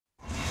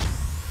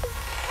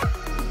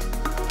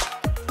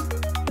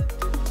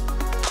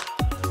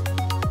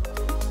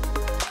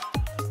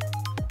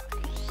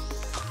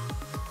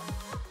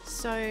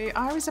So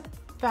I was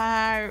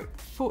about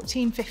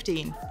 14,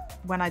 15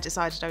 when I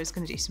decided I was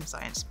going to do some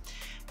science.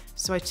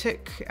 So I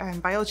took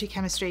biology,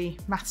 chemistry,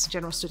 maths and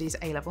general studies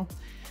at A-level,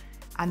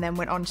 and then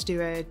went on to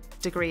do a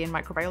degree in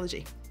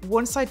microbiology.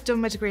 Once I'd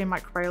done my degree in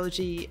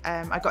microbiology,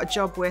 I got a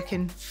job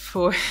working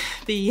for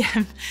the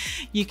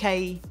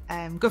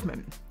UK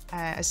government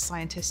as a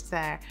scientist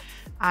there.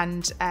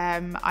 And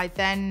I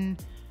then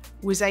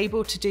was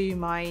able to do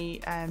my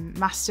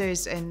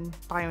master's in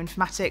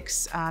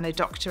bioinformatics and a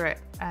doctorate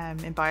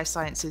in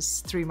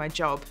biosciences through my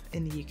job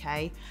in the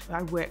UK.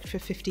 I worked for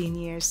 15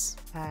 years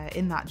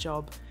in that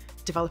job,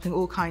 developing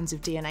all kinds of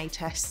DNA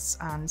tests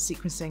and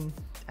sequencing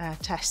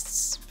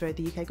tests for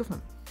the UK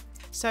government.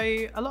 So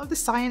a lot of the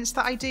science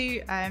that I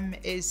do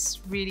is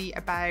really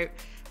about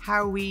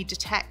how we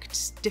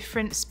detect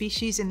different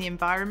species in the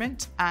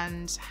environment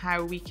and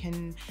how we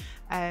can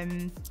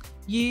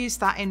use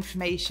that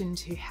information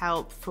to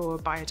help for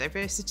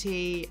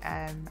biodiversity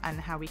and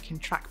how we can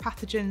track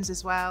pathogens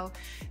as well.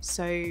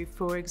 So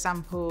for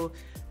example,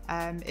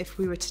 if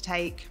we were to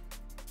take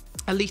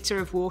a litre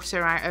of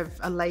water out of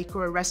a lake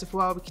or a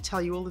reservoir, we could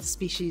tell you all of the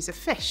species of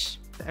fish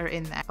that are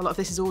in there. A lot of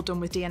this is all done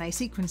with DNA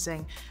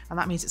sequencing, and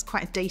that means it's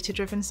quite a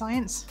data-driven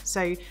science.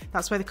 So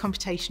that's where the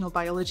computational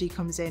biology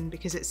comes in,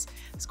 because it's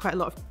quite a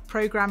lot of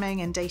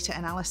programming and data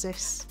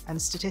analysis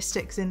and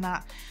statistics in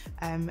that,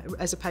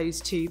 as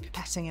opposed to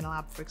pipetting in a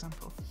lab, for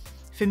example.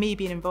 For me,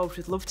 being involved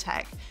with Love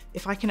Tech,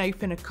 if I can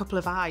open a couple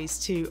of eyes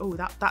to, oh,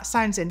 that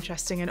sounds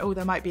interesting, and oh,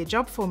 there might be a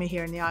job for me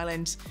here in the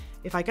island,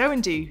 if I go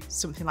and do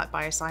something like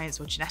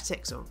bioscience or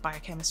genetics or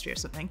biochemistry or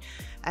something,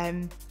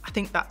 I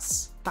think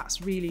that's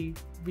really,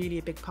 really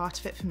a big part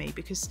of it for me,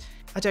 because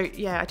I don't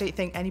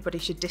think anybody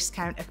should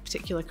discount a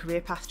particular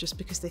career path just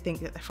because they think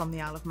that they're from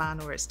the Isle of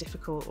Man, or it's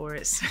difficult, or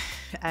it's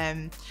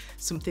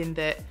something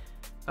that,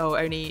 oh,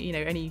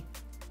 only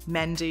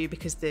men do,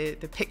 because the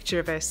picture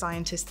of a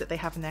scientist that they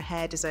have in their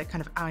head is a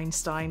kind of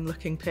Einstein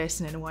looking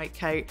person in a white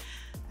coat.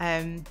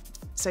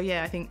 So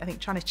yeah, I think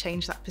trying to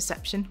change that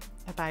perception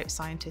about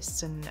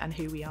scientists and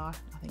who we are,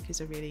 I think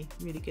is a really,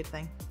 really good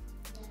thing.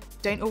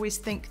 Don't always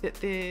think that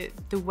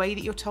the way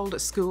that you're told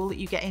at school that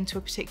you get into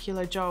a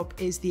particular job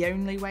is the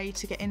only way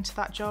to get into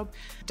that job.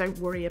 Don't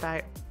worry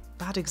about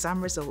bad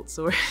exam results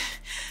or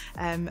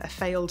a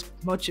failed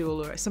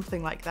module or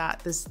something like that.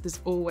 There's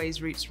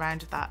always routes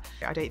around that.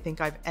 I don't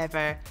think I've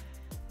ever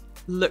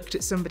looked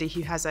at somebody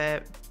who has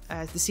the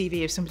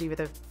CV of somebody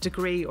with a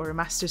degree or a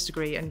master's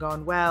degree and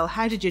gone, well,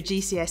 how did your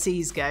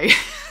GCSEs go?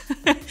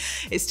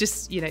 It's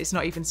just, it's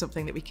not even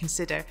something that we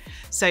consider.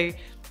 So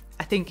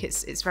I think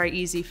it's very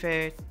easy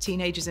for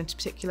teenagers in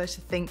particular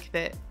to think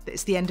that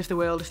it's the end of the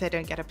world if they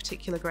don't get a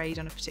particular grade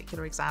on a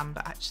particular exam,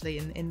 but actually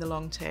in the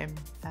long term,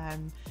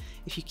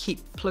 if you keep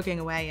plugging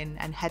away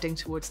and heading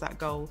towards that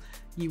goal,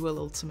 you will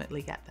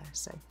ultimately get there.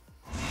 So.